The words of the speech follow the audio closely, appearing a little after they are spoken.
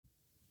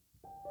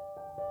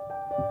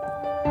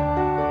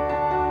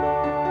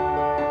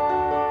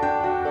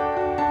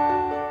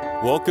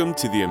Welcome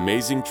to the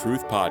Amazing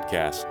Truth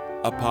Podcast,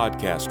 a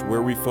podcast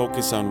where we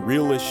focus on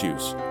real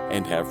issues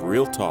and have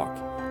real talk,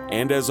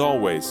 and as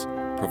always,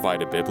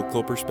 provide a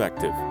biblical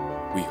perspective.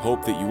 We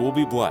hope that you will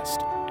be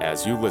blessed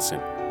as you listen.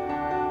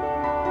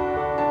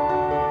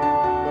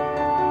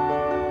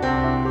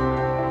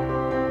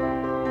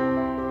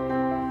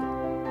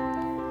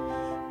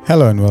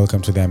 Hello and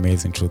welcome to the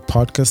Amazing Truth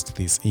Podcast.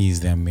 This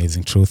is the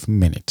Amazing Truth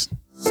Minute.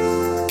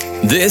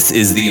 This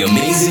is the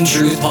Amazing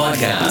Truth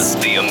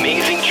Podcast. The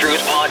Amazing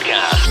Truth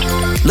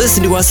Podcast.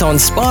 Listen to us on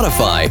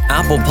Spotify,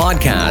 Apple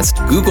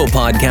Podcast, Google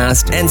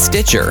Podcast, and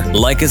Stitcher.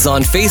 Like us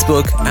on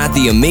Facebook at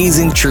the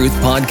Amazing Truth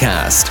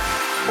Podcast.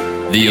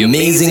 The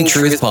Amazing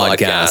Truth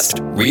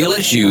Podcast. Real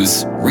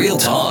issues, real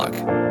talk.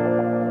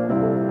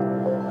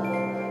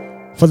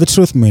 For the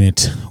Truth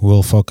Minute,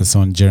 we'll focus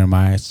on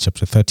Jeremiah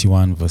chapter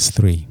 31, verse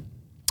 3.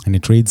 And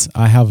it reads,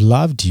 I have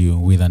loved you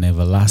with an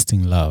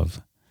everlasting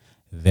love.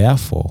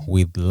 Therefore,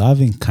 with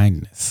loving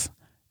kindness,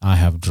 I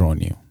have drawn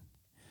you.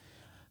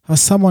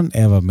 Has someone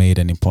ever made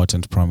an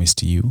important promise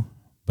to you,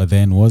 but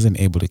then wasn't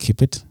able to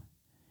keep it?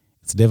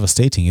 It's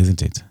devastating,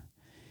 isn't it?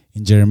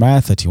 In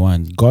Jeremiah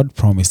 31, God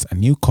promised a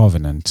new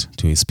covenant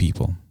to his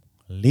people.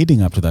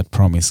 Leading up to that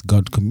promise,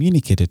 God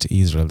communicated to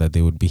Israel that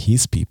they would be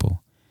his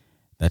people,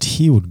 that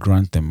he would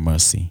grant them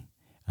mercy,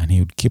 and he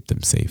would keep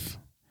them safe.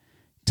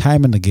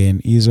 Time and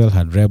again, Israel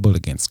had rebelled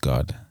against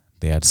God.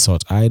 They had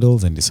sought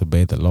idols and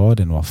disobeyed the Lord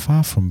and were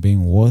far from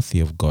being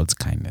worthy of God's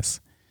kindness.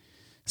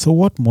 So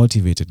what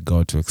motivated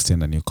God to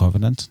extend a new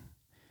covenant?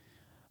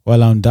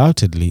 Well,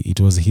 undoubtedly, it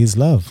was his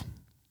love.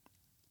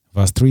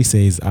 Verse 3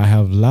 says, I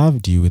have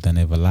loved you with an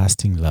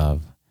everlasting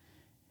love.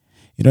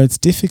 You know, it's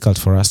difficult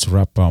for us to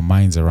wrap our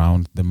minds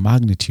around the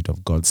magnitude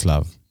of God's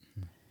love.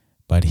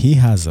 But he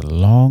has a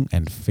long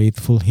and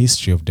faithful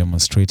history of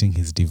demonstrating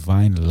his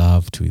divine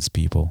love to his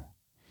people.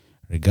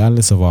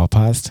 Regardless of our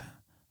past,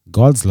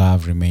 God's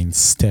love remains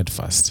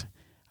steadfast,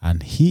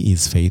 and he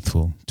is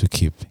faithful to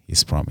keep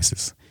his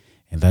promises.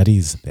 And that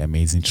is the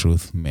Amazing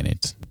Truth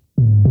Minute.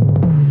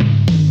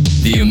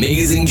 The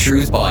Amazing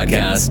Truth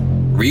Podcast.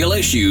 Real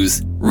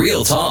issues,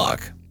 real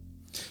talk.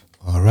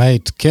 All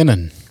right,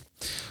 Kenan.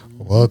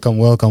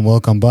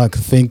 Welcome back.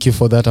 Thank you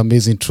for that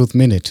Amazing Truth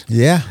Minute.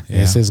 Yeah.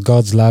 It says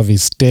God's love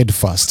is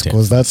steadfast,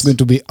 because that's going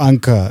to be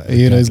anchor.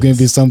 You know, it's going to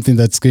be something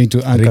that's going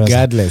to anchor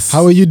Regardless. us.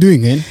 How are you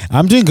doing, man?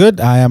 I'm doing good.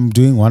 I am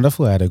doing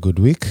wonderful. I had a good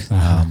week.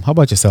 How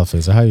about yourself,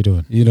 Ezra? How are you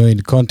doing? You know, in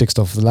the context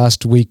of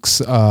last week's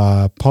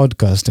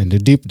podcast and the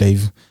deep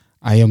dive,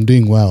 I am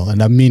doing well,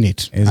 and I mean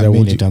it. Ezra, I mean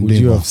would it. I'm you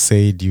doing well. have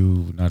said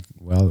you not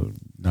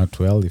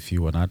well if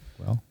you were not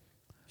well?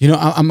 You know,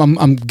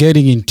 I'm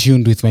getting in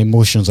tune with my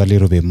emotions a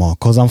little bit more,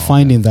 because I'm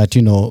finding that,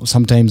 you know,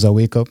 sometimes I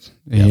wake up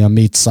and I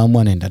meet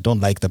someone and I don't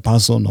like the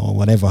person or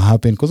whatever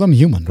happened, because I'm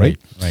human, right?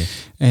 Right.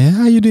 And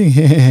how you doing?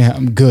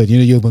 I'm good. You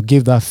know, you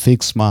give that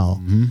fake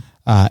smile,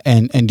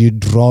 and you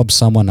drop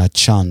someone a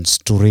chance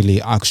to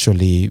really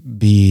actually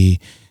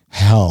be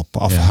help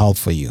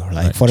for you. Like,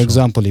 Right, for true.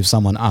 example, if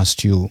someone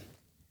asked you,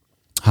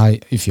 "Hi,"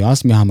 if you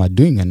ask me how am I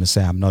doing, and I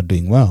say I'm not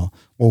doing well,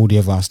 what would you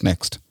ever ask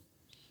next?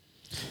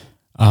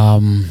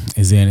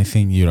 Is there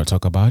anything you don't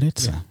talk about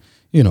it? Yeah.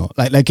 You know,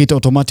 like it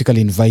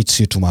automatically invites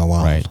you to my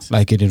world. Right.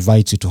 Like it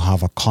invites you to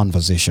have a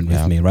conversation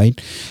with me, right?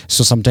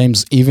 So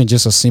sometimes even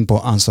just a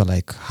simple answer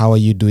like, how are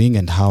you doing,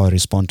 and how I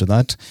respond to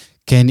that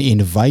can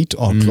invite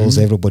or close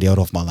everybody out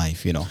of my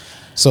life, you know.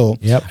 So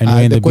And you're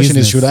in the question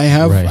is, should I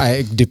have? Right.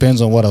 It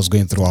depends on what I was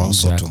going through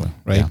also too,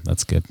 right? Yeah,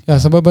 that's good. Yeah,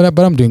 so but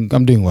I'm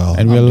doing well.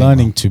 And we're I'm doing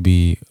learning well.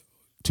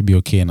 to be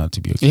okay, not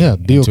to be okay. Yeah,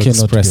 be and okay,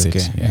 to not to express be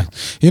it. okay. Yeah.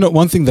 You know,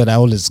 one thing that I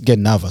always get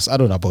nervous, I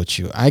don't know about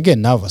you, I get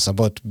nervous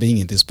about being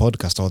in this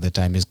podcast all the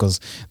time, is because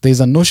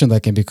there's a notion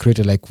that can be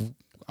created like,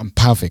 I'm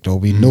perfect, or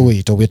we know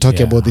it, or we're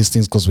talking about these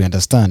things because we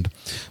understand.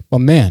 But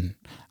man,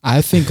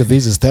 I think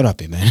this is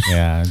therapy, man.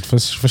 Yeah, for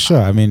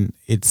sure. I mean,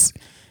 it's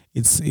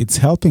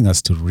helping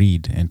us to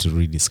read and to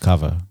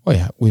rediscover. Oh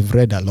yeah, we've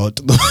read a lot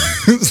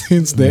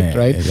since then, Yeah,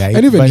 right? right.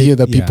 And even But hear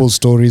the people's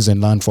stories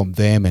and learn from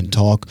them and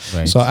talk.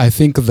 Right. So I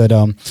think that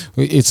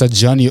it's a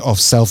journey of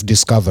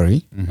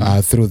self-discovery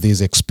through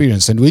this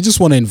experience, and we just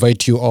want to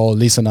invite you all,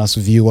 listeners,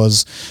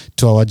 viewers,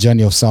 to our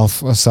journey of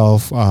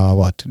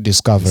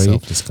discovery.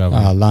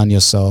 Self-discovery. Learn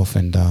yourself,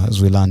 and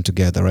as we learn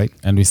together, right?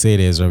 And we say it,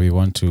 Ezra, we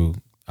want to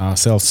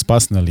ourselves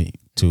personally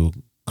to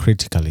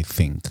critically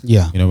think.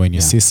 Yeah. You know, when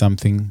you see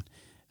something,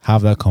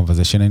 have that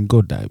conversation and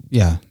go dive.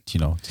 Yeah. You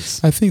know,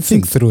 just I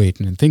think through it,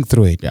 man. Think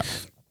through it. Yeah.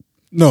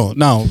 No,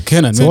 now,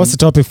 Kenan. So what's the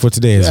topic for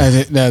today,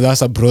 Ezra?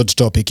 That's a broad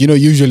topic. You know,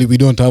 usually we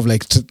don't have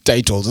like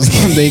titles.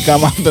 They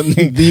come out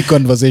in the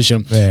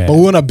conversation. Yeah. But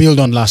we want to build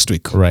on last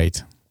week.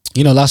 Right.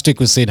 You know, last week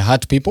we said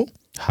hurt people.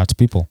 Hurt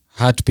people.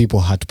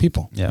 Hurt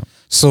people. Yeah.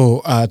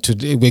 So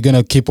today we're going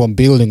to keep on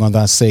building on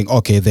that, saying,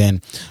 okay,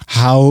 then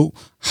how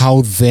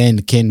then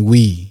can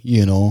we,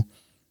 you know,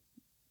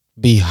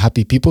 be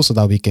happy people so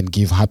that we can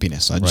give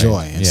happiness or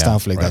joy and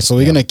stuff like that. So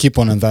we're going to keep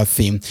on that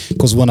theme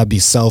because we want to be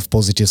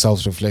self-positive,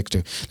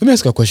 self-reflective. Let me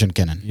ask you a question,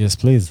 Kenan. Yes,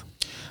 please.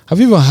 Have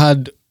you ever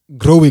had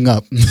growing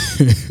up,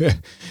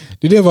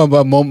 did you have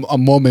a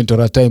moment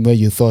or a time where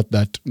you thought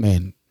that,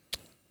 man,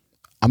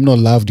 I'm not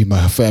loved in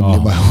my family,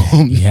 my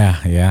home?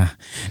 Yeah.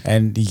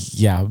 And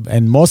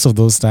most of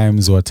those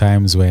times were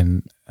times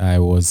when I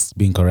was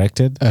being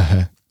corrected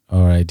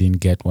or I didn't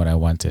get what I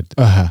wanted.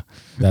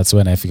 That's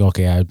when I think,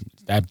 okay,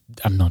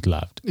 I'm not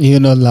loved. You're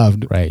not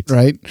loved. Right.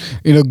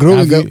 You know,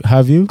 growing up.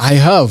 Have you? I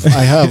have.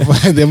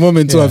 The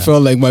moment too, I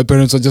felt like my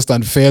parents were just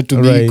unfair to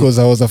me because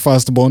I was a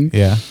firstborn.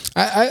 Yeah.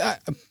 I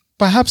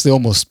perhaps they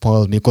almost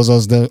spoiled me because I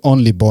was the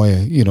only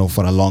boy, you know,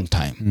 for a long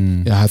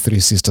time. I had 3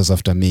 sisters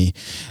after me.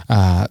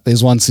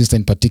 There's one sister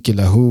in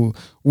particular who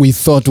we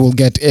thought will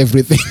get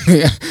everything.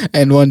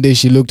 And one day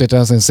she looked at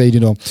us and said, you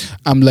know,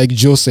 I'm like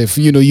Joseph,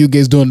 you know, you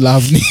guys don't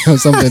love me or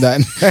something like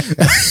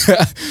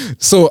that.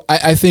 So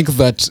I think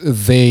that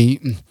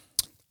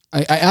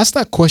I asked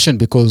that question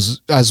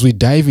because as we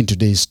dive into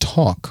today's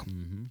talk,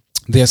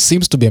 there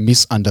seems to be a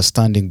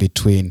misunderstanding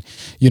between,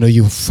 you know,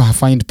 you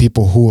find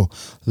people who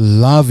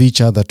love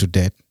each other to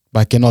death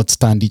but cannot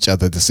stand each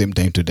other at the same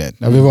time to death.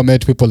 Have you ever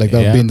met people like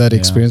that? Been that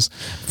experience?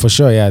 For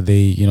sure, yeah.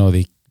 They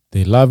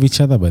love each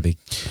other, but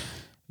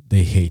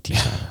they hate each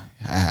other.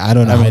 I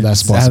don't know how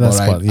that's possible,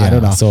 right? Yeah. I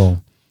don't know.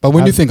 So, but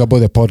when you think about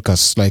the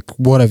podcast, like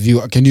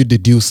can you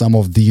deduce some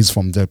of these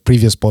from the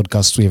previous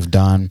podcasts we've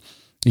done?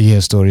 You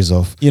hear stories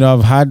of, you know,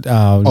 I've had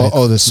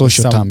or the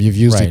social term, you've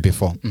used it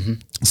before.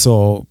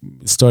 So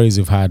stories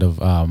we've had of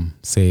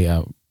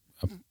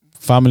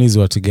families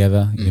who are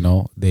together, you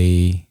know,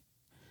 they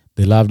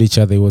loved each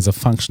other. It was a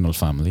functional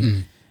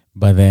family,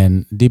 but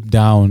then deep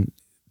down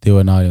they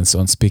were not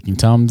on speaking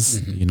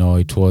terms. You know,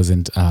 it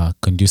wasn't a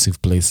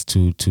conducive place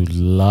to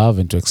love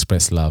and to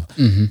express love,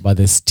 but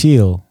they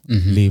still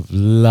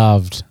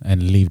loved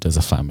and lived as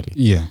a family.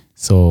 Yeah.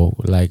 So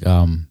like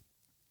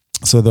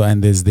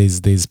and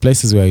there's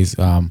places where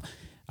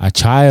a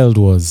child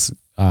was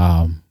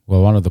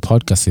one of the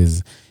podcasts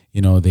is,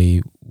 you know,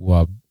 they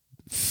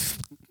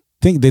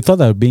thought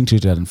they were being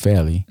treated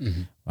unfairly,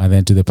 and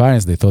then to the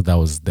parents they thought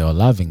they were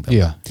loving them.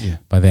 Yeah.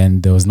 But then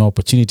there was no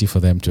opportunity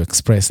for them to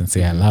express and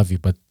say I love you,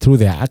 but through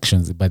their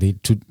actions. But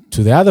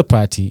to the other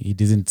party, it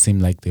didn't seem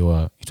like it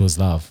was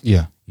love.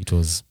 Yeah, it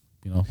was,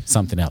 you know,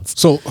 something else.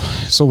 So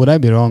would I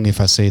be wrong if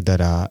I say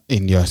that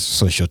in your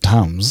social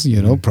terms,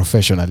 you know,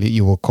 professionally,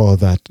 you will call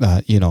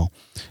that you know,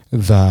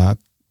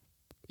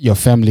 your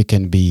family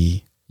can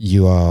be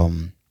your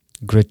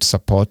great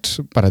support,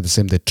 but at the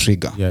same the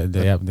trigger. Yeah,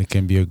 they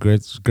can be a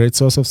great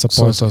source of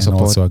support,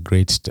 also a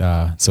great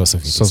source of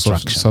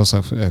extraction. Source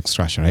of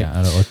extraction, right?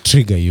 Yeah, or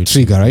trigger you.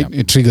 Trigger, right? Yeah.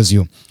 It triggers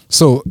you.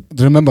 So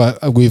remember,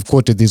 we've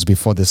quoted this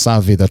before, the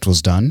survey that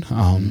was done,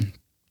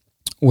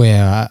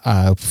 where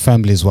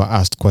families were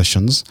asked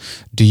questions.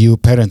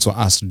 Parents were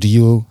asked, do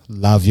you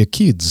love your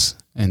kids?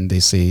 And they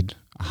said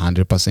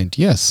 100%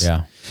 yes.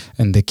 Yeah.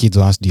 And the kids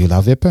were asked, do you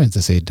love your parents?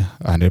 They said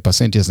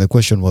 100% yes. The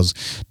question was,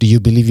 do you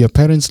believe your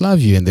parents love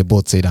you? And they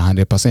both said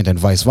 100%, and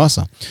vice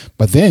versa.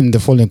 But then the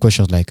following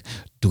question was like,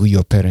 do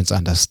your parents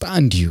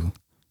understand you?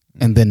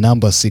 And the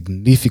number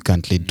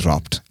significantly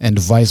dropped. And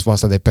vice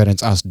versa, the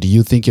parents asked, do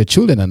you think your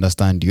children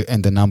understand you?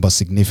 And the number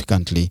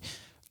significantly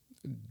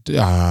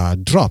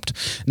dropped.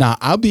 Now,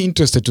 I'll be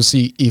interested to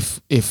see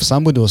if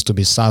somebody was to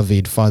be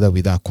surveyed further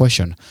with that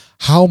question,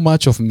 how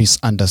much of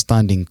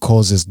misunderstanding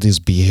causes these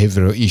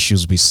behavioral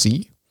issues we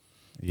see?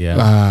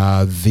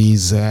 Yeah.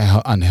 These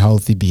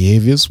unhealthy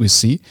behaviors we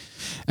see.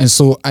 And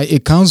so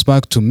it comes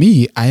back to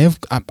me.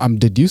 I'm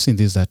deducing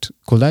this, that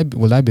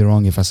will I be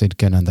wrong if I said,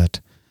 Kenan,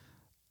 that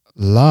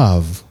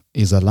love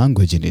is a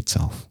language in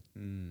itself?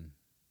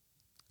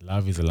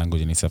 Love is a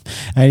language in itself.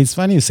 And it's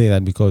funny you say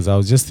that, because I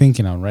was just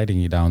thinking, I'm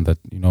writing it down, that,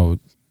 you know,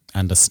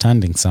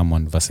 understanding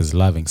someone versus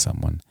loving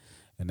someone.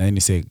 And then you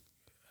say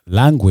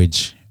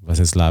language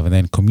versus love, and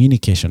then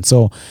communication.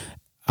 So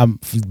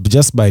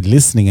just by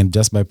listening and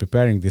just by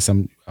preparing this,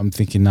 I'm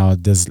thinking now,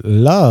 does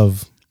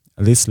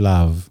this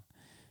love,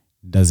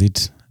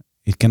 it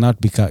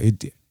cannot become,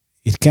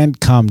 it can't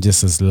come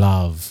just as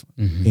love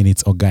in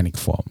its organic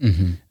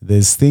form.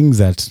 There's things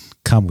that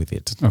come with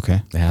it.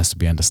 Okay. There has to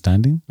be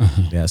understanding.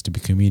 There has to be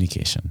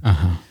communication.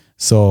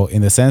 So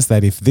in the sense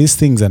that if these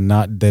things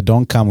they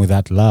don't come with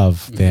that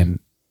love, then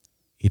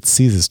it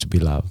ceases to be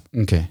love.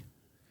 Okay.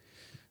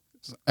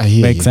 I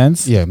hear Make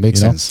sense? Yeah, makes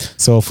sense.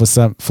 So for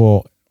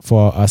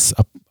us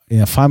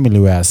in a family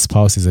where a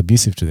spouse is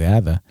abusive to the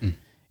other,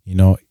 you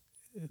know,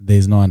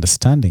 there's no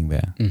understanding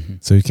there.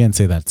 So you can't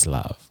say that's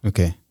love.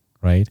 Okay.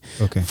 Right?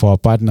 Okay. For a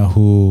partner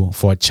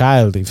for a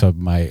child, if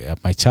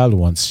my child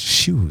wants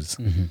shoes,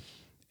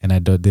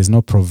 and there's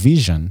no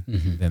provision,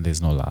 then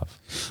there's no love.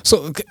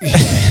 So,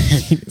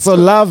 so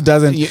love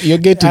doesn't. You're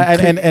getting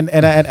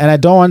and I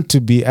don't want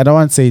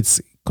to say it's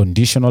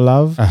conditional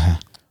love,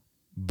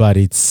 but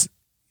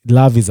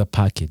love is a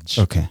package.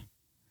 Okay.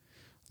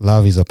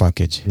 Love is a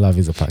package. Love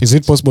is a package. Is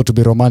it possible to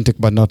be romantic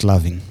but not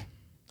loving?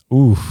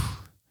 Ooh.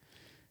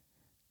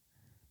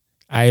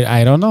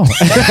 I don't know.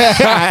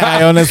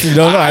 I honestly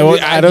don't know.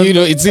 I don't. You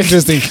know, it's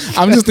interesting.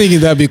 I'm just thinking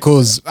that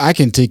because I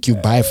can take you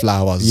buy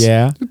flowers,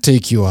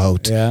 take you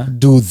out,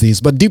 do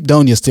this, but deep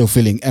down you're still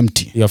feeling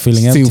empty. You're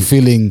feeling still empty.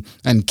 feeling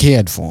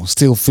uncared for.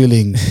 Still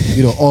feeling,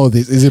 all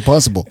this. Is it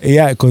possible?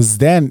 Yeah, because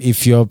then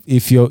if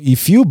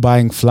you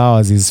buying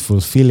flowers is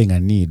fulfilling a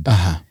need.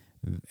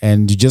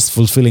 And you're just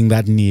fulfilling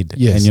that need,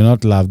 and you're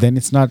not loved, then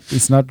it's not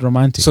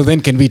romantic. So then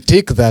can we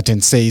take that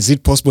and say, is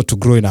it possible to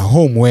grow in a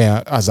home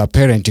where as a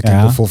parent you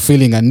can be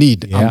fulfilling a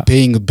need? I'm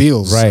paying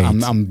bills,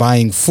 I'm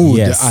buying food,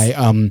 I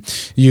am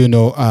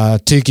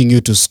taking you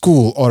to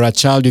school, or a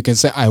child you can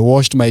say, I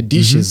washed my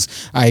dishes,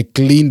 I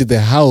cleaned the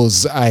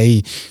house,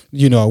 I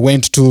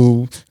went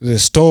to the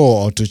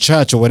store or to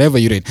church or whatever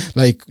you did.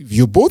 Like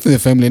you're both in the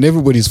family and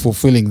everybody's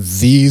fulfilling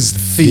these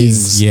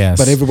things,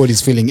 but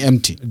everybody's feeling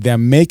empty. They're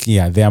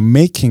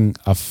making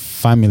a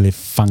family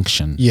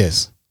function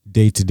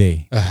day to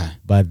day,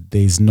 but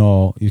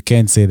you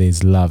can't say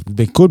there's love.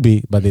 There could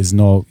be, but there's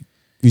no,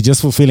 you're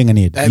just fulfilling a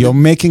need. You're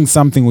making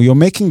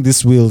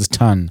these wheels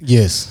turn,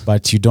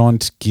 but you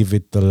don't give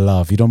it the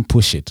love, you don't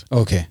push it.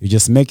 You're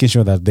just making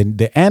sure that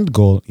the end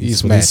goal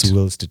is for these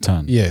wheels to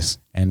turn.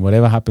 And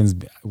whatever happens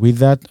with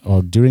that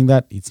or during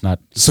that, it's not.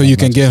 So you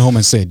can get home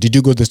and say, did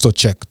you go to the store?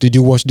 Check. Did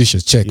you wash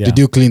dishes? Check. Did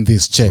you clean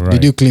this? Check.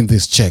 Did you clean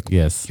this? Check.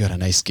 Yes. You're a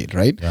nice kid,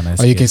 right?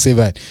 Or you can say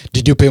that.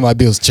 Did you pay my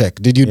bills? Check.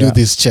 Did you do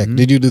this? Check.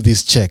 Did you do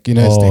this? Check.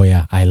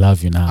 I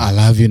love you now. I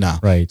love you now.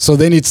 Right. So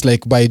then it's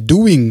like by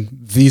doing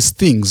these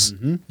things,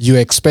 you're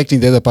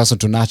expecting the other person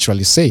to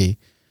naturally say,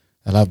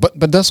 I love.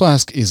 But that's why I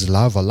ask, is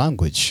love a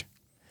language?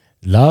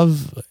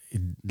 Love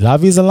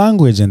is a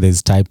language, and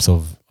there's types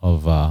of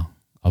love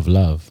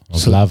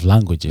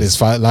languages. There's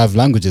 5 love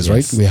languages,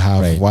 right? We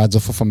have words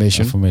of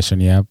affirmation.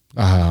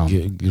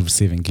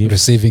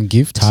 Receiving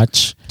gift,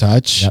 touch.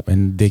 Yep,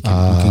 and they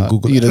can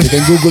Google. They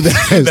can Google the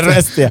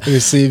rest. The rest,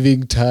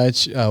 Receiving,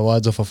 touch,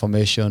 words of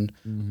affirmation,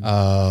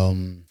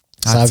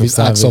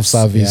 acts of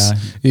service,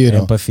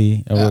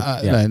 empathy,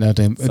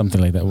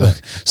 something like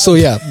that. So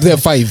there are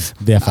 5.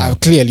 There are 5.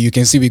 Clearly, you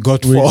can see we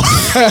got 4.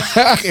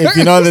 If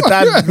you know the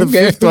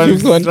fifth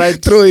one, right?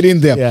 Throw it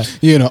in there.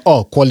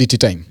 Quality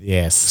time.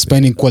 Yes,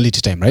 spending quality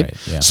time, right?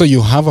 So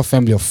you have a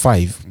family of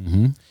 5.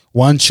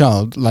 One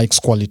child likes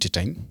quality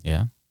time.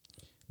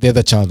 The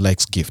other child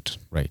likes gift.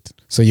 Right.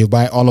 So you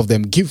buy all of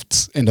them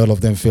gifts, and all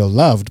of them feel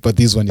loved, but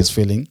this one is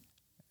feeling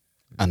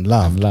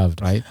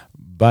unloved, right?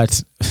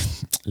 But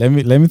let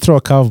me throw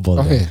a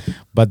curveball there.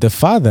 But the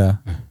father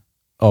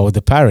or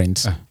the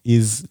parent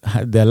is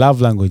their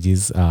love language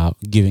is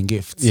giving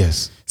gifts.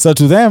 Yes. So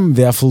to them,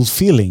 they are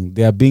fulfilling.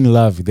 They are being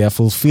loved. They are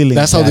fulfilling.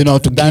 That's how they know how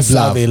to give love. That's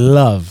how they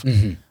love.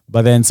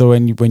 But then, so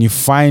when you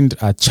find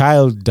a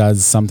child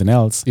does something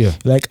else,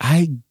 like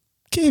I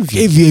gave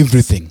you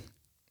everything,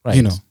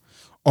 right?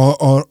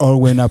 Or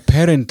when a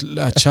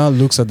child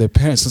looks at the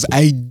parents and says,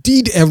 I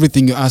did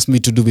everything you asked me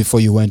to do before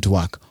you went to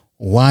work.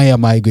 Why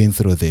am I going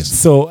through this?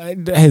 So,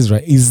 Ezra,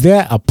 is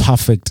there a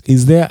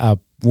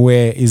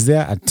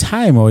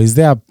time or is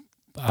there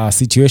a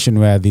situation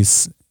where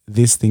these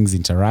things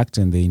interact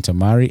and they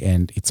intermarry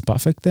and it's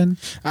perfect then?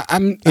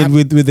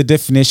 With the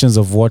definitions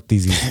of what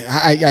this is.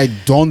 I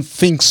don't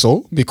think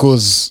so,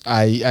 because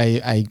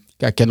I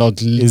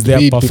cannot. Is there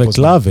a perfect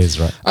love,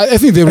 Ezra? I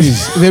think there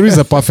is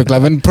a perfect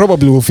love, and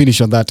probably we'll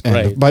finish on that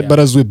end. Right, but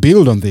as we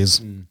build on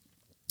this,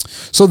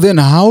 so then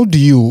how do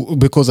you,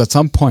 because at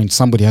some point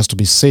somebody has to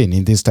be sane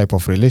in this type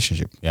of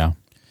relationship. Yeah.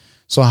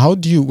 So how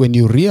do you, when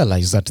you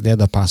realize that the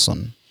other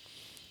person,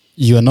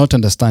 you are not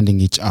understanding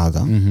each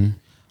other,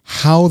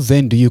 how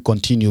then do you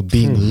continue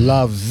being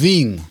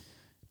loving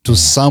to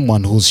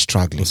someone who's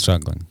struggling?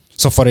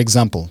 So for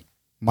example,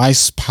 my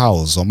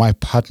spouse or my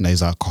partner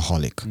is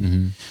alcoholic.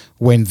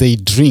 When they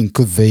drink,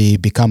 they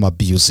become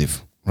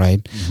abusive,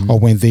 right? Or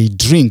when they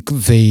drink,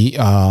 they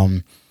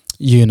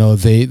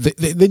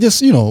they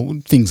just,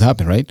 things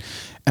happen, right?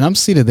 And I'm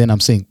sitting there and I'm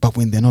saying, but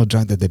when they're not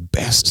drunk, they're the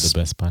best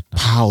partner.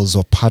 Spouse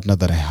or partner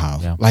that I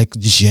have. Yeah. Like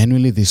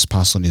genuinely this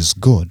person is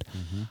good.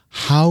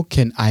 How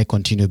can I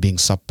continue being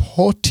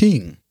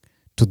supporting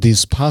to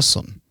this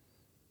person,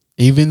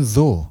 even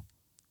though,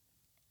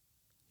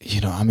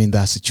 I'm in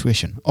that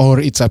situation? Or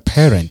it's a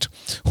parent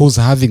who's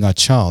having a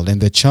child and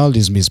the child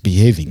is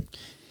misbehaving.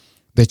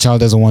 The child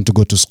doesn't want to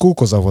go to school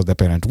because that's what the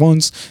parent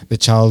wants. The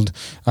child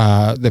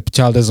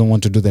doesn't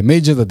want to do the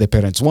major that the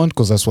parents want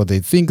because that's what they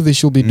think they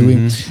should be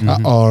doing.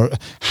 Or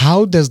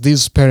how does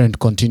this parent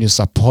continue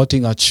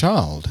supporting a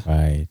child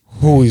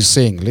who is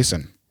saying,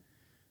 listen,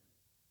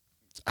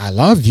 I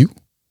love you,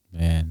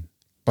 man,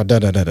 but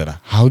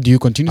How do you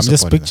continue? I'm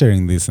just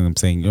picturing this, and I'm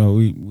saying,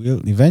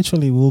 we'll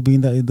eventually be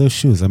in those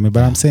shoes. But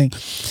I'm saying,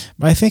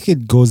 but I think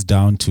it goes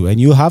down to, and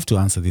you have to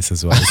answer this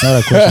as well. It's not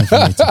a question for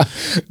me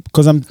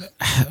because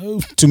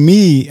to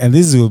me, and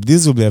this will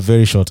be a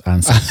very short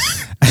answer.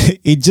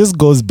 It just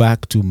goes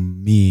back to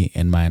me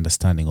and my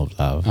understanding of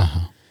love.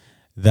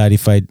 That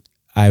if I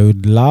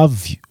would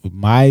love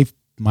my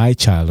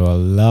child or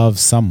love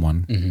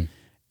someone,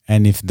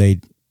 and if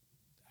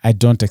I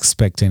don't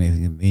expect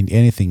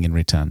anything in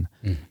return.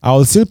 I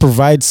will still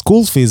provide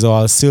school fees, or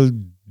I'll still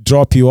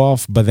drop you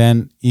off. But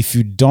then if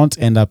you don't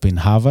end up in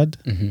Harvard,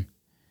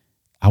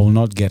 I will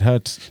not get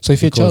hurt. So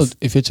if your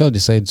child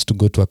decides to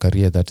go to a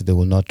career that they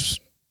will not,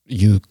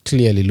 you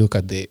clearly look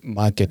at the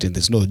market and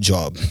there's no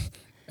job,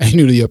 and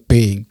you're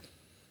paying.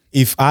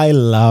 If I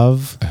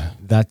love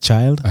that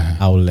child,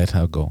 I will let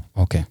her go.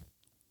 Okay.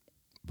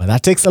 But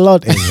that takes a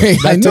lot.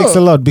 That takes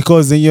a lot,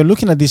 because then you're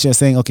looking at this, you're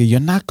saying, okay, you're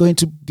not going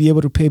to be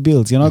able to pay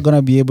bills. You're not going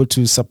to be able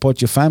to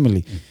support your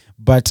family.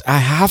 But I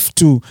have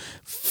to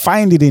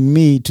find it in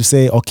me to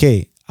say,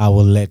 okay, I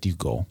will let you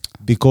go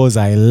because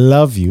I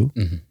love you.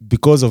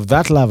 Because of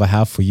that love I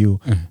have for you,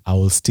 I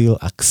will still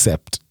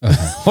accept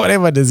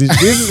whatever does it.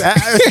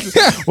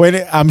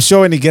 I'm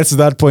sure when it gets to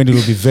that point, it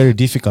will be very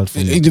difficult for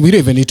you. We don't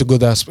even need to go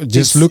there.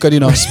 Just look at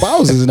our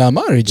spouses in our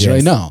marriage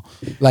right now.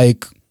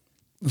 Like,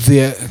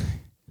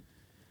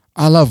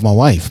 I love my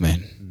wife,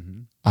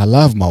 man. I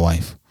love my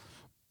wife.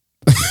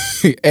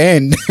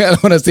 And I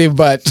don't want to say,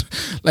 but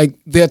like,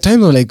 there are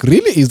times where like,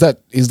 really, is that?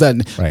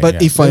 Right,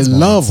 but if I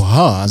love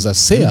her, as I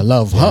say, I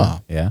love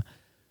her. Yeah.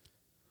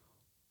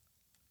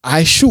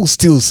 I should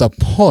still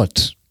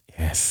support.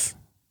 Yes.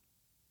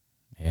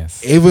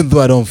 Even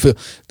though I don't feel,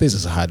 this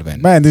is hard,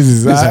 man. Man, this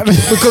is hard.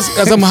 Because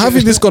as I'm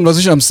having this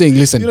conversation, I'm saying,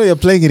 listen. You're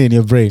playing it in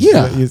your brain.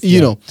 Yeah.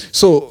 You know,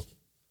 so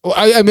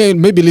I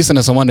mean, maybe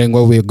listeners are wondering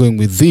where we're going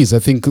with this. I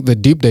think the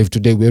deep dive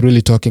today, we're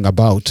really talking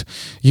about,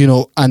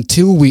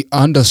 until we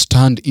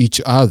understand each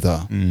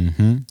other,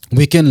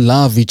 we can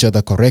love each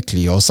other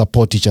correctly or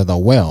support each other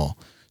well.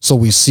 So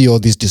we see all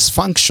these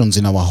dysfunctions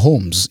in our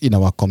homes, in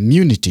our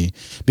community,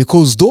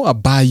 because though I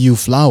buy you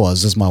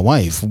flowers as my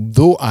wife,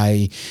 though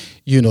I,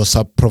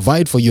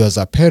 provide for you as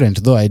a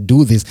parent, though I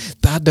do this,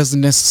 that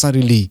doesn't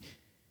necessarily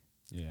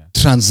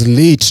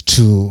translate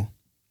to.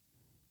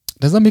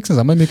 Does that make sense?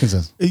 Am I making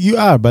sense? You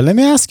are, but let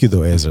me ask you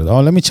though, Ezra,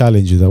 or let me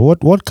challenge you though.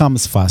 What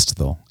comes first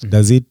though?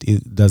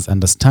 Does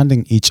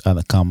understanding each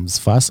other comes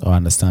first, or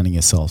understanding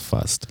yourself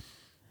first?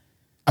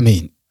 I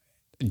mean,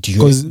 do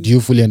you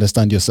fully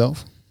understand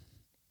yourself?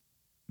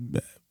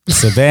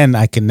 So then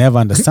I can never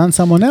understand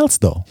someone else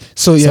though.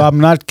 So I'm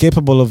not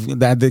capable of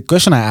that. The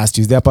question I asked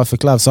you, is there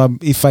perfect love? So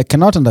if I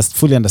cannot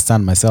fully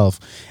understand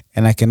myself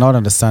and I cannot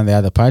understand the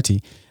other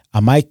party,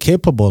 am I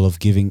capable of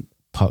giving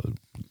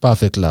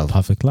perfect love?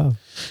 Perfect love.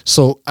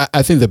 So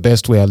I think the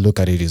best way I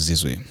look at it is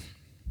this way.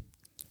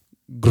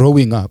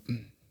 Growing up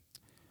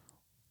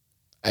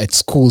at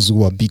schools,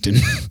 we were beaten.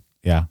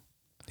 Yeah.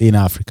 In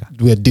Africa.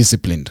 We were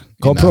disciplined.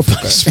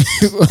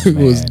 It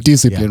was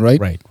discipline, right?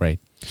 Right.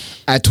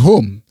 At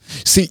home,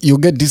 see, you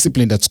get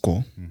disciplined at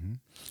school,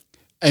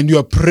 and you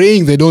are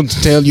praying they don't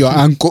tell your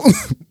uncle,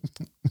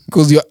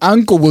 because your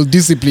uncle will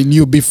discipline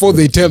you before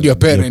they tell your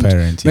parent.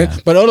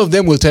 Right? But all of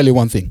them will tell you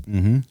one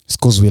thing. It's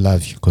because we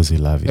love you. Because we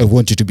love you. I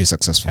want you to be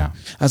successful. Yeah.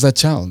 As a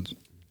child,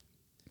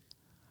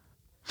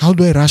 how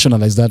do I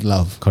rationalize that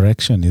love?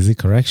 Correction. Is it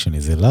correction?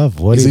 Is it love?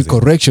 What is it?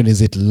 Correction?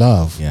 Is it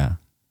love? Yeah.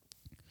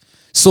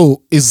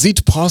 So is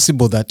it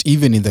possible that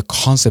even in the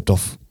concept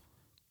of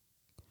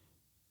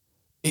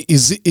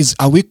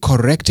are we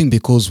correcting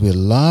because we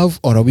love,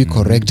 or are we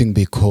correcting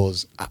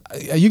because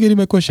are you getting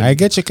my question? I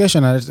get your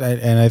question,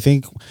 and I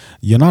think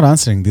you're not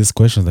answering this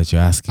question that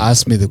you're asking.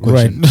 Ask me the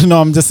question. Right.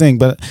 No, I'm just saying,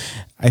 but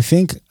I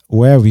think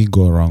where we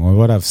go wrong, or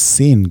what I've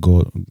seen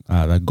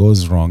that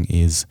goes wrong,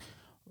 is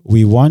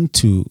we want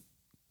to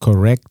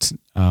correct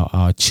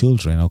our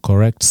children or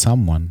correct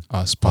someone,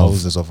 our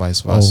spouses or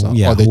vice versa, or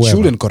the whoever.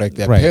 children correct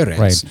their parents,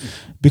 right?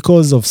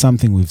 Because of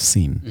something we've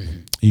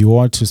seen. You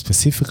want to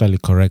specifically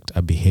correct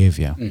a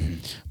behavior,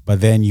 but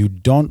then you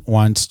don't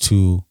want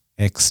to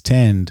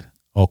extend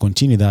or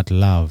continue that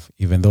love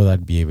even though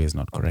that behavior is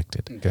not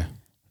corrected. Okay.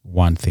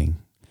 One thing.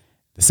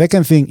 The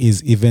second thing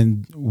is,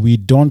 even we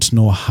don't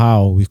know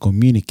how we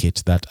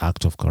communicate that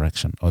act of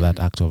correction, or that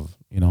act of,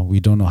 we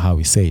don't know how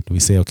we say it. We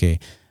say, okay,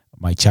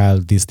 my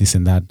child, this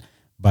and that,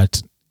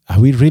 but are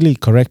we really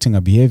correcting a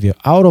behavior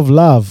out of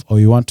love, or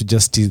you want to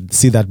just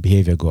see that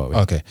behavior go away?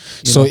 Okay.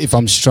 So if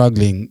I'm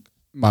struggling,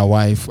 my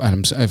wife,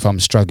 and if I'm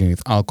struggling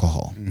with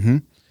alcohol,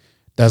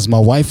 does my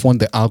wife want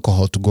the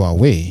alcohol to go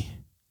away,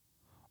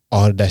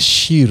 or does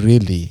she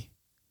really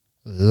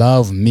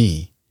love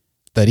me,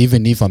 that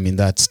even if I'm in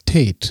that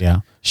state,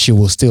 she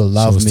will still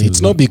love me?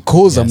 It's not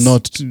because I'm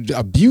not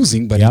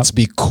abusing, but it's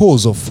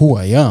because of who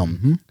I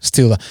am.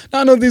 Still,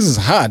 no, this is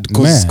hard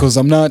because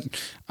I'm not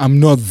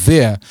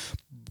there.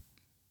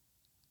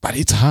 But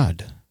it's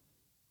hard.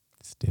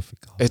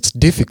 It's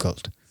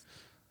difficult.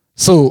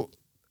 So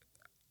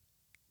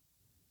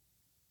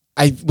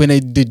when I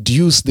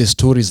deduce the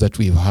stories that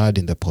we've had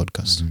in the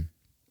podcast,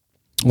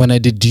 when I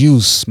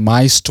deduce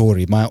my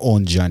story, my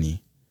own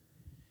journey,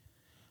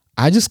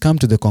 I just come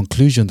to the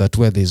conclusion that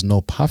where there's no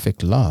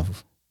perfect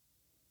love,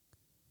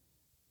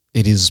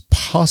 it is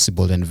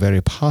possible, and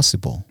very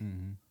possible,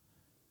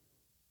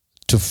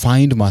 to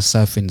find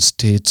myself in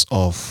states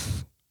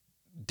of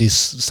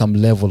some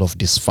level of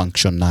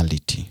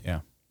dysfunctionality.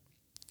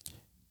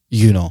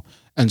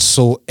 And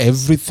so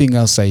everything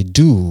else I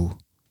do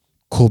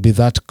could be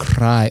that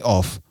cry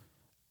of,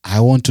 I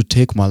want to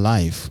take my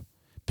life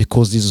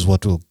because this is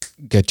what will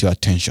get your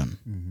attention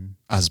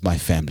as my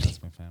family.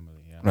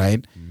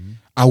 Right?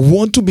 I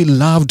want to be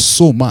loved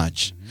so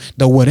much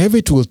that whatever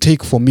it will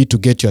take for me to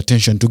get your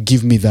attention, to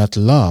give me that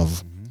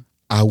love,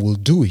 I will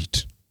do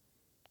it.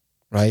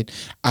 Right?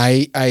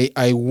 I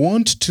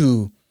want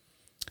to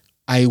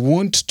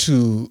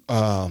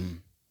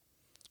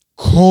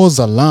cause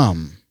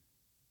alarm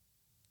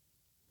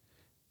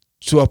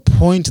to a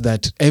point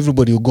that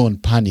everybody will go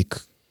and panic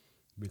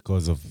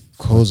because of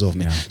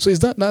me. So is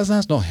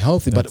that's not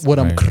healthy. But what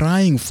I'm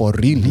crying for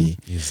really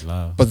is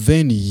love. But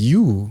then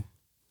you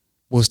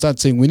will start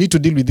saying, we need to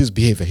deal with this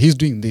behavior. He's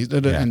doing this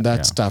and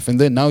that stuff. And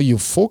then now you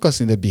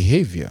focus in the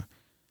behavior.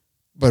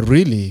 But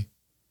really,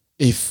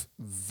 if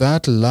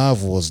that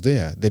love was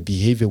there, the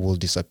behavior will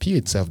disappear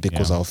itself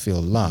because I'll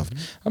feel loved.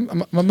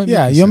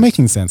 You're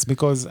making sense,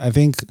 because I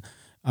think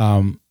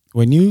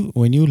when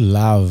you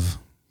love,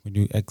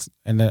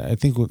 I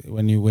think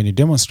when you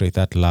demonstrate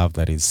that love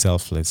that is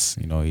selfless,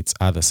 it's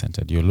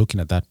other-centered. You're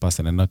looking at that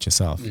person and not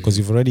yourself, because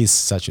you've already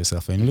set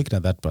yourself and you're looking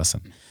at that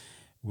person.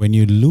 When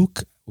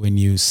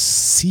you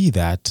see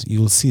that,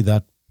 you'll see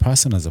that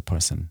person as a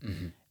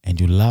person,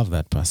 and you love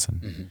that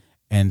person.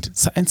 And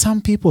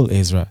some people,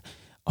 Ezra,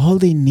 all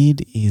they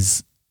need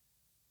is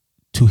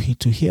to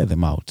hear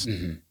them out,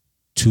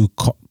 to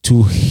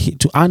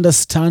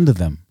understand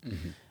them.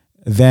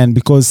 Then,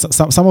 because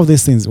some of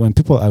these things, when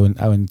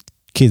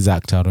kids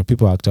act out or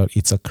people act out,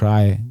 it's a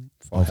cry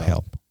of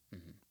help.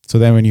 So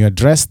then when you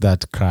address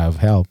that cry of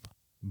help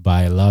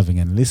by loving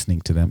and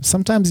listening to them,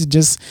 sometimes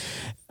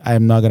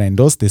I'm not going to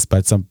endorse this,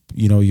 but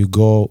you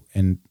go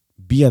and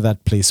be at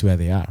that place where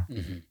they are.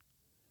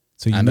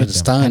 So you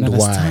understand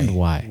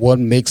why. What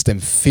makes them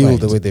feel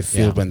the way they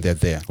feel when they're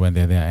there.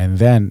 And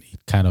then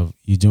it kind of,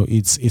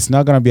 it's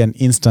not going to be an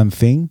instant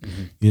thing.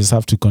 You just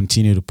have to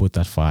continue to put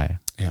that fire.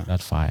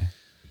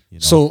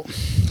 So,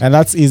 and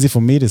that's easy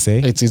for me to say.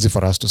 It's easy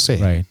for us to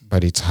say, right?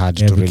 But it's hard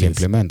to really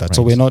implement that. Right.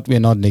 So we're not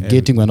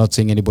negating. We're not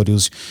saying anybody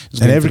who's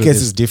and every case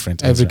is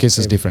different. Every case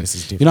is different.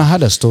 I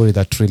had a story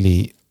that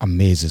really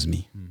amazes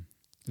me.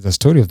 It's a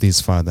story of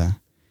this father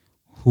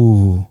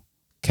who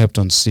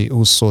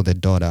who saw the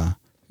daughter,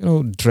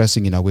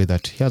 dressing in a way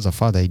that he, as a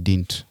father, he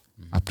didn't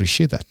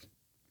appreciate that.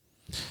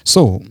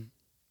 So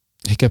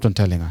he kept on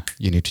telling her,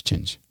 "You need to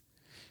change.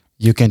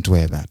 You can't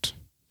wear that.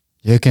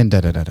 You can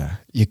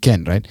You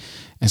can, right?"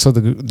 And so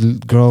the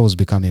girl was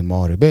becoming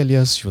more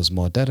rebellious. She was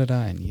more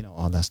and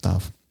all that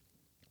stuff.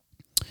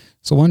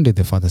 So one day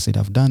the father said,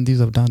 "I've done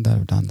this, I've done that,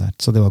 I've done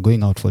that." So they were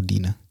going out for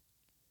dinner.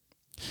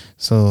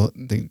 So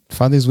the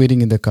father is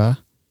waiting in the car.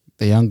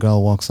 The young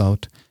girl walks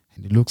out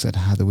and he looks at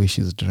her, the way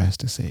she's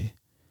dressed, to say,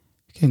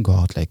 "You can't go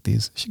out like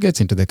this." She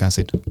gets into the car and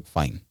said,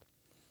 "Fine.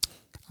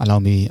 Allow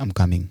me, I'm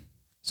coming."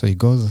 So he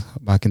goes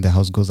back in the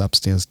house, goes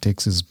upstairs,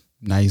 takes his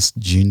nice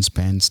jeans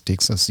pants,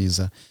 takes a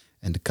scissor,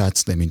 and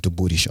cuts them into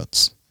booty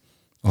shots.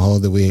 All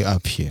the way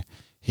up here.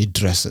 He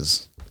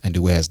dresses and he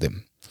wears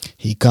them.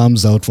 He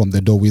comes out from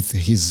the door with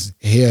his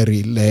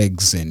hairy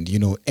legs and,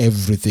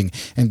 everything.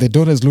 And the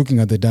daughter is looking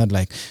at the dad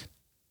like,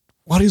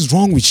 "What is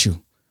wrong with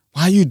you?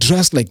 Why are you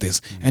dressed like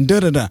this?" And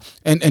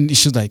And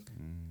she's like,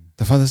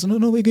 the father said,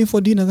 no, we're going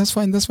for dinner. That's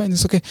fine.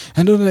 It's okay.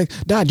 And they're like,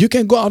 "Dad, you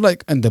can't go out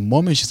like..." And the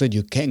moment she said,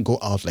 "You can't go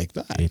out like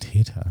that," it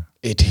hit her.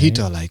 Hit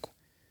her like,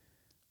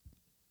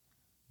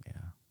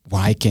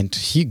 why can't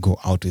he go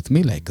out with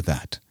me like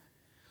that?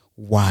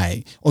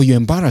 Why? "Oh, you're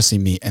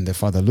embarrassing me." And the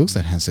father looks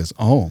at her and says,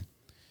 "Oh,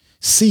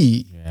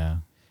 see,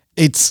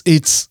 it's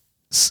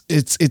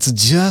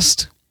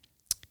just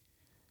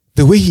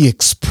the way he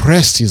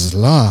expressed his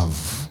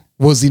love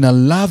was in a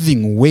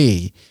loving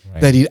way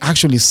that it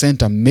actually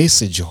sent a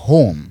message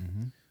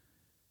home.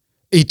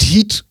 It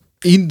hit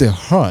in her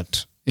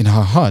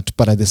heart,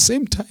 but at the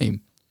same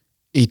time,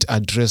 it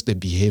addressed the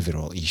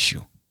behavioral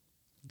issue.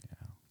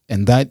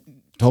 And that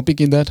topic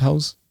in that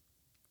house,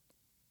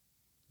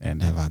 and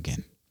never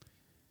again.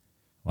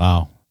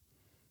 Wow.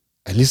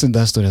 I listened to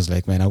that story. I was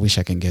like, man, I wish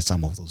I can get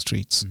some of those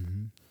treats.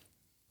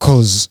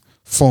 Because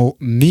for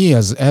me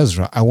as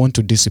Ezra, I want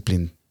to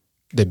discipline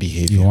the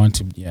behavior. You want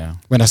to,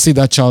 When I see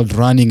that child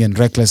running and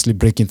recklessly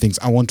breaking things,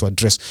 I want to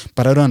address.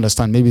 But I don't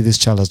understand. Maybe this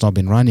child has not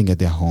been running at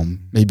their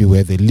home. Maybe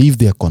where they live,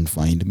 they're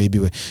confined.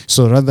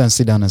 So rather than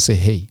sit down and say,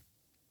 "Hey,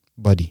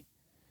 buddy,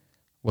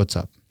 what's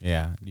up?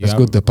 Let's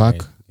go to the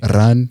park,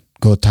 run,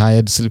 go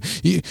tired, sleep."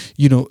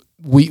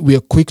 We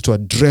are quick to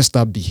address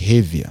that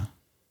behavior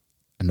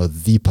and not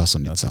the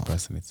person itself.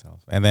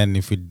 And then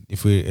if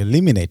we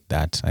eliminate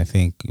that, I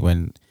think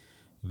when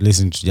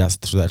listen to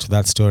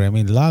that story, I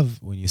mean, love,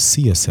 when you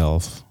see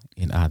yourself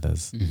in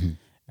others,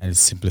 and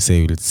simply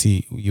say,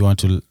 you want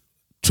to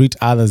treat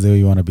others the way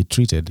you want to be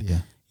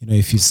treated.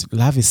 If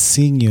love is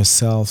seeing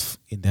yourself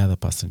in the other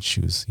person's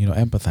shoes,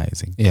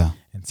 empathizing,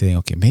 and saying,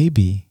 okay,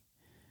 maybe,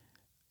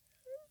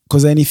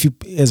 because then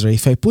Ezra,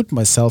 if I put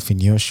myself in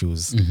your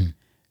shoes,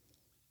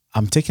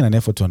 I'm taking an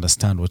effort to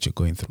understand what you're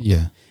going through.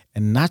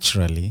 And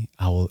naturally,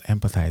 I will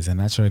empathize. And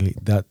naturally,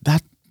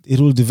 that it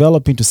will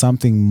develop into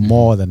something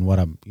more than what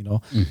I'm,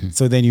 Mm-hmm.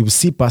 So then you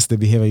see past the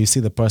behavior, you see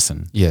the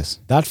person. Yes.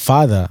 That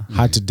father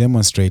had to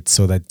demonstrate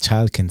so that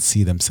child can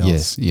see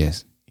themselves.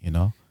 Yes.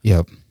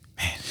 Yep.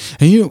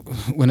 And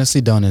when I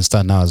sit down and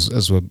start now,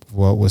 as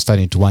we're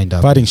starting to wind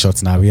up. Parting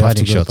shots now. We have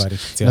to Parting go shots. parting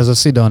shots. And as I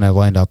sit down, I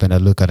wind up and I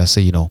look at, I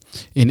say,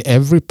 in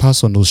every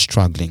person who's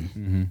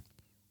struggling,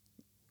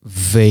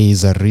 there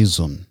is a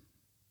reason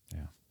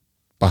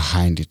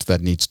behind it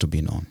that needs to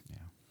be known. Yeah.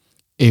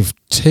 If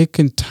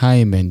taken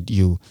time and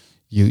you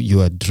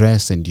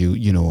address and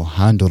you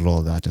handle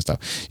all that and stuff,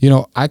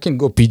 I can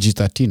go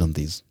PG-13 on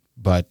these,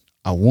 but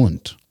I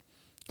won't,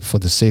 for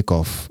the sake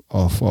of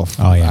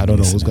I don't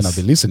know who's going to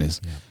be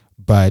listeners. Yeah.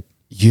 But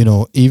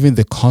even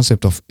the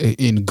concept of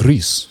in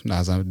Greece,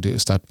 as I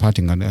start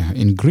parting on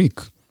in Greek,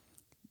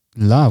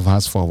 love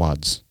has 4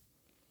 words.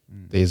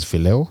 There is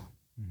phileo.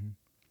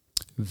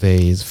 There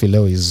is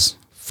phileo is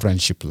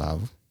friendship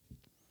love.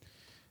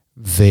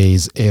 There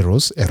is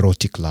eros,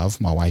 erotic love,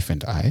 my wife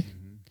and I.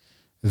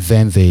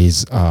 Then there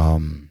is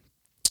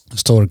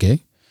storge,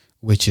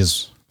 which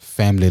is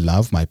family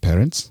love, my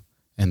parents.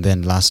 And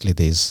then lastly,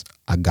 there is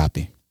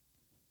agape.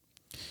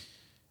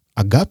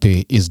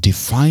 Agape is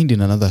defined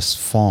in another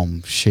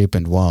form, shape,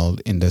 and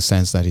world in the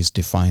sense that it's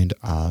defined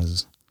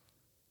as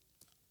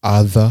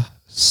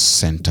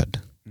other-centered.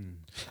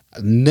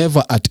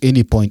 Never at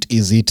any point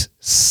is it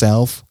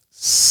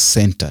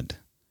self-centered.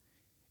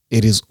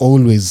 It is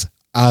always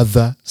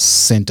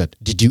other-centered.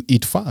 Did you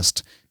eat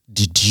fast?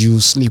 Did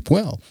you sleep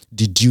well?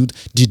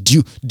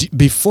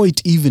 Before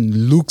it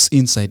even looks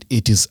inside,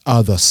 it is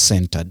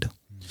other-centered.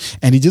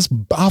 And it just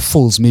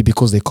baffles me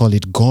because they call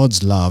it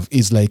God's love.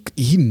 It's like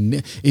he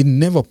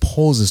never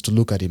pauses to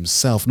look at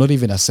himself. Not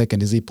even a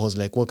second is he pause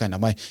like, what kind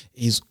of mind?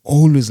 He's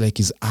always like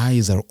his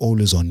eyes are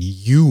always on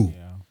you.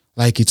 Yeah.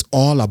 Like it's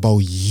all about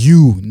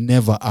you,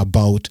 never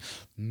about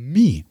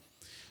me.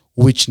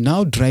 Which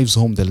now drives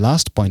home the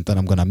last point that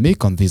I'm going to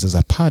make on this as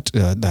a part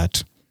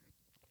that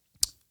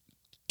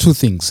 2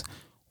 things.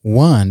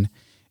 One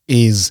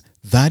is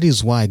that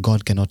is why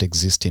God cannot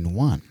exist in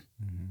one.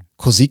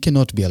 Because he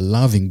cannot be a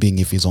loving being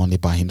if he's only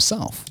by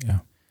himself.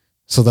 Yeah.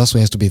 So that's why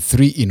it has to be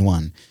 3 in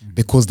 1.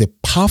 Because the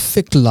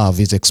perfect love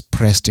is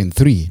expressed in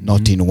 3,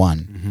 not in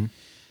 1.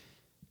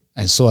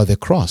 And so at the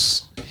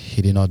cross,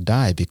 he did not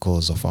die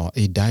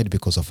he died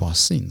because of our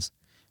sins.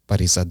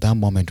 But it's at that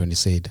moment when he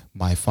said,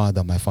 my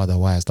Father,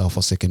 why hast thou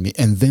forsaken me?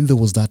 And then there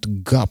was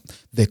that gap,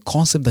 the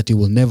concept that he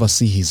will never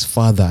see his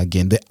Father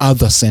again, the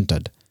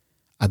other-centered.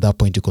 At that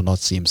point, he could not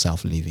see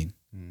himself living.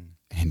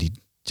 And he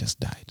just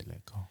died.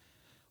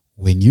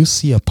 When you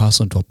see a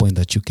person to a point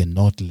that you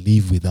cannot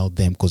live without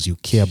them because you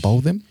care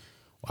about them,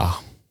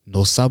 wow,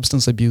 no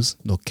substance abuse,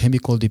 no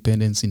chemical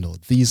dependency, no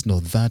this, no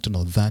that,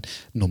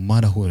 no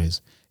matter who it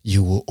is,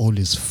 you will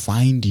always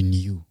find in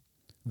you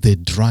the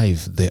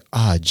drive, the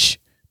urge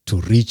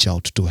to reach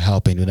out, to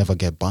help, and you never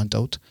get burnt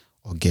out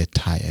or get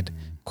tired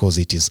because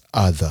it is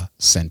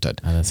other-centered.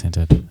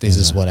 Other-centered. This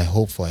is what I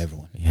hope for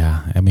everyone.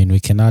 Yeah, we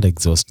cannot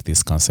exhaust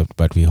this concept,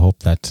 but we hope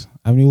that,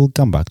 we'll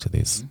come back to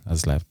this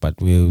as life, but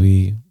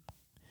we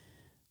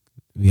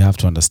have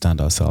to understand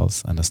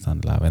ourselves,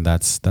 understand love, and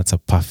that's a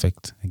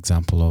perfect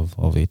example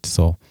of it.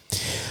 So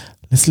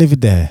let's leave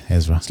it there,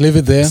 Ezra. Let's leave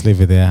it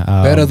there.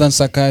 Better than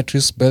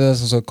psychiatrists, better than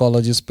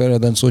psychologists, better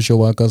than social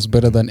workers,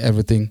 better than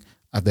everything.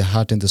 At the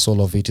heart and the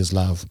soul of it is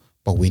love.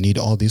 But we need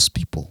all these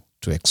people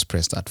to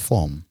express that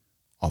form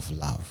of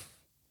love.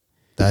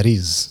 That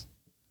is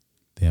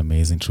the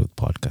Amazing Truth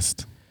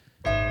Podcast.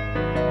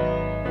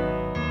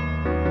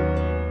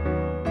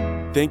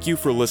 Thank you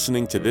for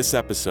listening to this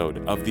episode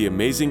of the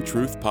Amazing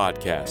Truth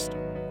Podcast.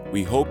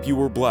 We hope you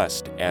were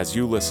blessed as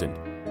you listened.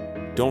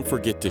 Don't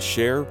forget to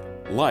share,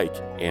 like,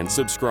 and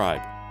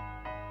subscribe.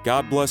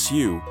 God bless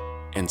you,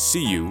 and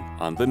see you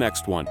on the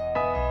next one.